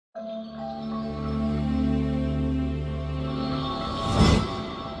How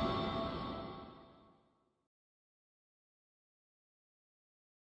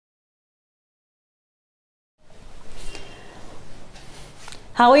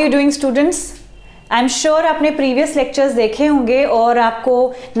are you doing students? I am sure आपने previous lectures देखे होंगे और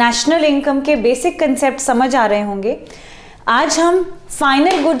आपको नेशनल इनकम के बेसिक कंसेप्ट समझ आ रहे होंगे। आज हम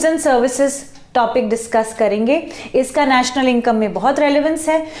final goods and services topic discuss करेंगे। इसका नेशनल इनकम में बहुत रेलेवेंस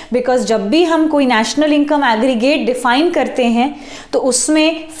है, बिकॉज जब भी हम कोई नेशनल इनकम एग्रीगेट डिफाइन करते हैं तो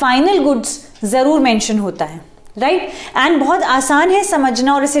उसमें फाइनल गुड्स ज़रूर मेंशन होता है, राइट एंड बहुत आसान है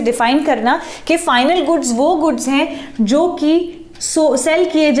समझना और इसे डिफाइन करना कि फाइनल गुड्स वो गुड्स हैं जो कि सेल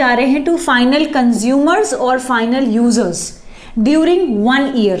किए जा रहे हैं टू फाइनल कंज्यूमर्स और final users during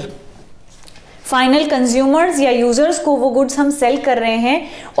 1 year. Final consumers या यूजर्स को वो गुड्स हम सेल कर रहे हैं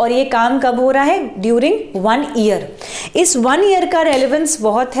और ये काम कब हो रहा है? During 1 year. इस 1 ईयर का रेलेवेंस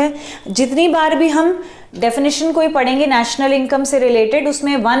बहुत है। जितनी बार भी हम डेफिनेशन कोई पढ़ेंगे नेशनल इनकम से रिलेटेड,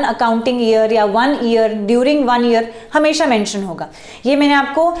 उसमें 1 अकाउंटिंग ईयर या 1 ईयर, ड्यूरिंग 1 ईयर हमेशा मेंशन होगा। ये मैंने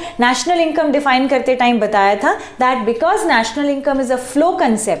आपको नेशनल इनकम डिफाइन करते टाइम बताया था that because national income is a flow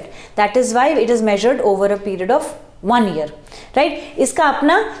concept, that is why it is measured over a period of 1 year, right. इसका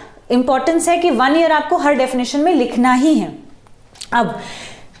अपना इंपॉर्टेंस है कि 1 ईयर आपको हर डेफिनेशन में लिखना ही है। अब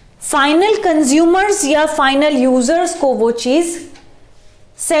फाइनल कंज्यूमर्स या फाइनल यूजर्स को वो चीज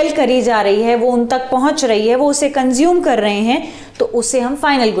सेल करी जा रही है, वो उन तक पहुंच रही है, वो उसे कंज्यूम कर रहे हैं, तो उसे हम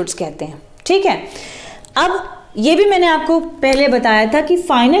फाइनल गुड्स कहते हैं, ठीक है। अब ये भी मैंने आपको पहले बताया था कि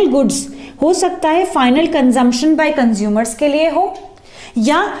फाइनल गुड्स हो सकता है फाइनल कंजम्पशन बाय कंज्यूमर्स के लिए हो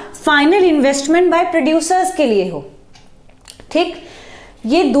या फाइनल इन्वेस्टमेंट बाय प्रोड्यूसर्स के लिए हो, ठीक।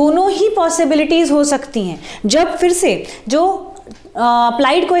 ये दोनों ही पॉसिबिलिटीज हो सकती हैं। जब फिर से जो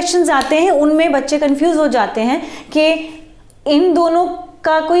अप्लाइड क्वेश्चंस आते हैं उनमें बच्चे कंफ्यूज हो जाते हैं कि इन दोनों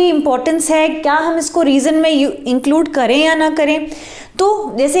का कोई इंपॉर्टेंस है, क्या हम इसको रीजन में इंक्लूड करें या ना करें।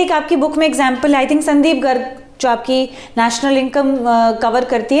 तो जैसे एक आपकी बुक में example, I think Sandeep Garg जो आपकी नेशनल इनकम कवर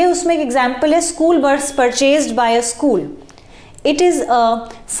करती है, उसमें एक एग्जाम्पल है school bus purchased bye a school. It is a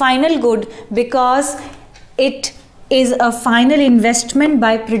final good because it is a final investment by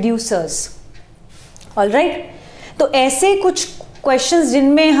producers, all right। तो ऐसे कुछ क्वेश्चंस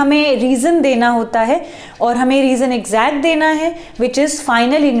जिनमें हमें रीजन देना होता है और हमें रीजन एग्जैक्ट देना है, which is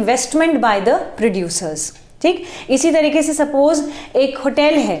final investment by the producers, ठीक। इसी तरीके से सपोज एक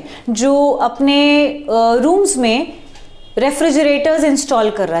होटल है जो अपने रूम्स में रेफ्रिजरेटर्स इंस्टॉल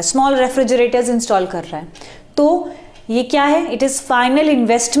कर रहा है, स्मॉल रेफ्रिजरेटर्स इंस्टॉल कर रहा है, तो ये क्या है? It is final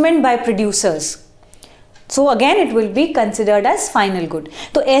investment by producers, so again it will be considered as final good.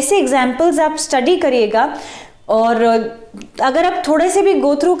 तो ऐसे एग्जाम्पल्स आप स्टडी करिएगा और अगर आप थोड़े से भी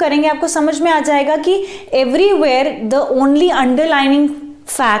गो थ्रू करेंगे आपको समझ में आ जाएगा कि everywhere the only underlining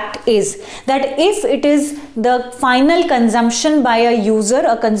fact is that if it is the final consumption by a user,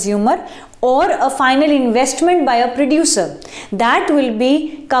 a consumer, or a final investment by a producer, that will be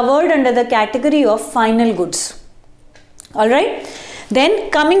covered under the category of final goods. All right. Then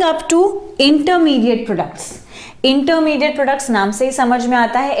coming up to intermediate products. Intermediate products नाम से ही समझ में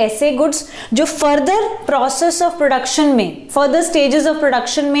आता है ऐसे goods जो further process of production में, further stages of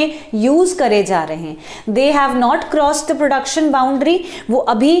production में यूज करे जा रहे हैं। They have not cross the production boundary, वो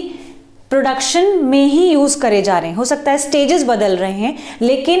अभी प्रोडक्शन में ही यूज करे जा रहे हैं। हो सकता है स्टेजेस बदल रहे हैं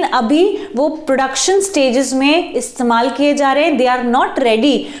लेकिन अभी वो प्रोडक्शन स्टेजेस में इस्तेमाल किए जा रहे हैं। They are not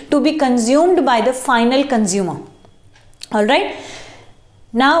ready to be consumed by the final consumer. Alright,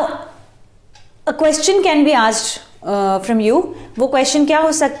 now A question can be asked from you. वो क्वेश्चन क्या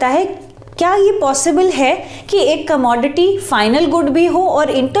हो सकता है? क्या ये पॉसिबल है कि एक कमोडिटी फाइनल गुड भी हो और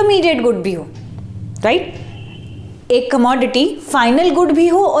इंटरमीडिएट गुड भी हो? राइट, एक कमोडिटी फाइनल गुड भी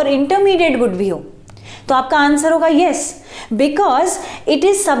हो और इंटरमीडिएट गुड भी हो। तो आपका आंसर होगा yes, because it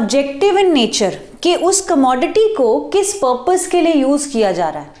is subjective in nature कि उस कमोडिटी को किस पर्पस के लिए यूज किया जा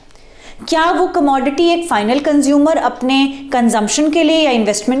रहा है। क्या वो कमोडिटी एक फाइनल कंज्यूमर अपने कंजम्पशन के लिए या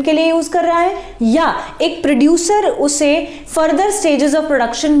इन्वेस्टमेंट के लिए यूज कर रहा है, या एक प्रोड्यूसर उसे फर्दर स्टेजेस ऑफ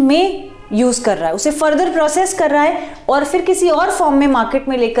प्रोडक्शन में यूज कर रहा है, उसे फर्दर प्रोसेस कर रहा है और फिर किसी और फॉर्म में मार्केट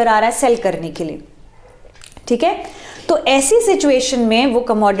में लेकर आ रहा है सेल करने के लिए। ठीक है, तो ऐसी सिचुएशन में वो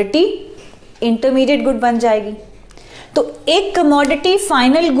कमोडिटी इंटरमीडिएट गुड बन जाएगी। तो एक कमोडिटी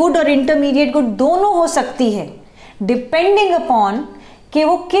फाइनल गुड और इंटरमीडिएट गुड दोनों हो सकती है डिपेंडिंग अपॉन कि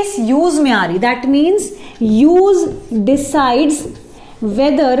वो किस यूज में आ रही। That means use decides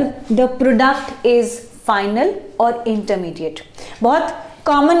whether the product is final और इंटरमीडिएट। बहुत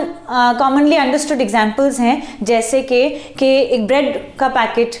कॉमनली अंडरस्टूड एग्जांपल्स हैं, जैसे कि एक ब्रेड का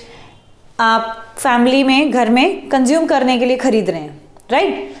पैकेट आप फैमिली में घर में कंज्यूम करने के लिए खरीद रहे हैं,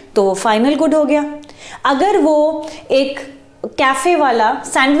 राइट, तो वो फाइनल गुड हो गया। अगर वो एक कैफे वाला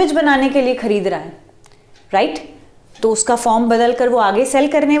सैंडविच बनाने के लिए खरीद रहा है, राइट, तो उसका फॉर्म बदल कर वो आगे सेल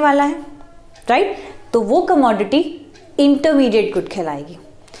करने वाला है, राइट, तो वो कमोडिटी इंटरमीडिएट गुड कहलाएगी।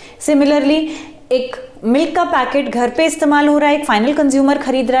 सिमिलरली एक मिल्क का पैकेट घर पे इस्तेमाल हो रहा है, एक फाइनल कंज्यूमर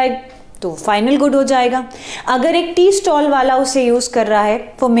खरीद रहा है, तो फाइनल गुड हो जाएगा। अगर एक टी स्टॉल वाला उसे यूज कर रहा है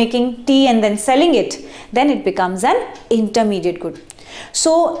for making tea and then selling it, then it becomes an intermediate good.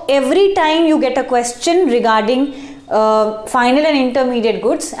 So every time you get a question regarding final and intermediate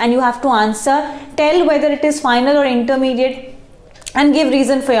goods and you have to answer, tell whether it is final or intermediate and give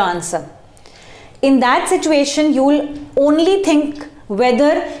reason for your answer. In that situation, you will only think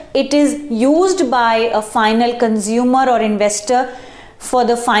whether it is used by a final consumer or investor for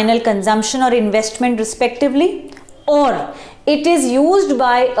the final consumption or investment respectively, or it is used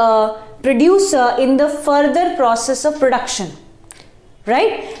by a producer in the further process of production.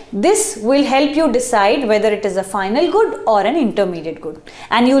 Right? This will help you decide whether it is a final good or an intermediate good,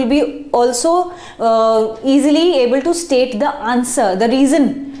 and you will be also easily able to state the answer, the reason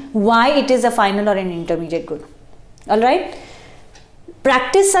why it is a final or an intermediate good. All right?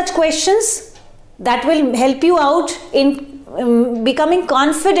 Practice such questions, that will help you out in becoming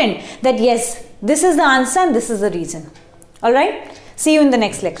confident that yes, this is the answer and this is the reason. All right? See you in the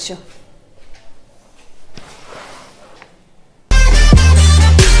next lecture.